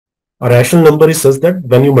A rational number is such that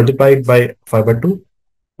when you multiply it by 5 by 2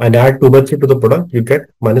 and add 2 by 3 to the product, you get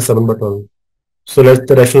minus 7 by 12. So let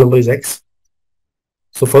the rational number is x.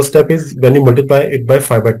 So first step is when you multiply it by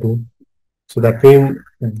 5 by 2. So that means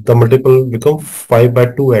the multiple become 5 by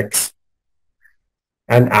 2x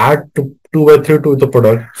and add 2 by 3 to the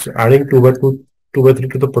product. So adding 2 by 3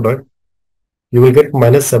 to the product, you will get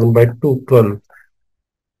minus 7 by 2, 12.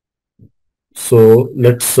 So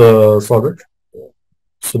let's solve it.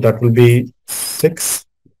 So that will be 6,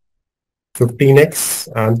 15x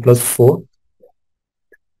and plus 4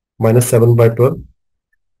 minus 7 by 12,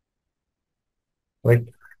 right?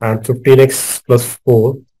 And 15x plus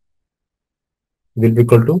 4 will be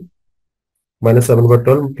equal to minus 7 by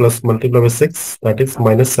 12 plus multiply by 6, that is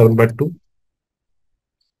minus 7 by 2.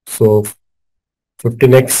 So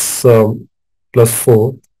 15x plus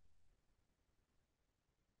 4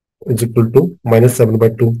 is equal to minus 7 by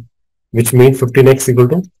 2, which means 15x equal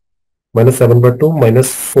to minus 7 by 2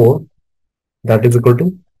 minus 4, that is equal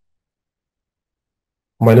to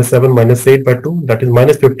minus 7 minus 8 by 2, that is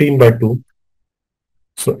minus 15 by 2.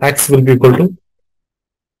 So x will be equal to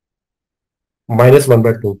minus 1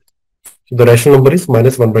 by 2. So the rational number is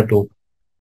minus 1 by 2.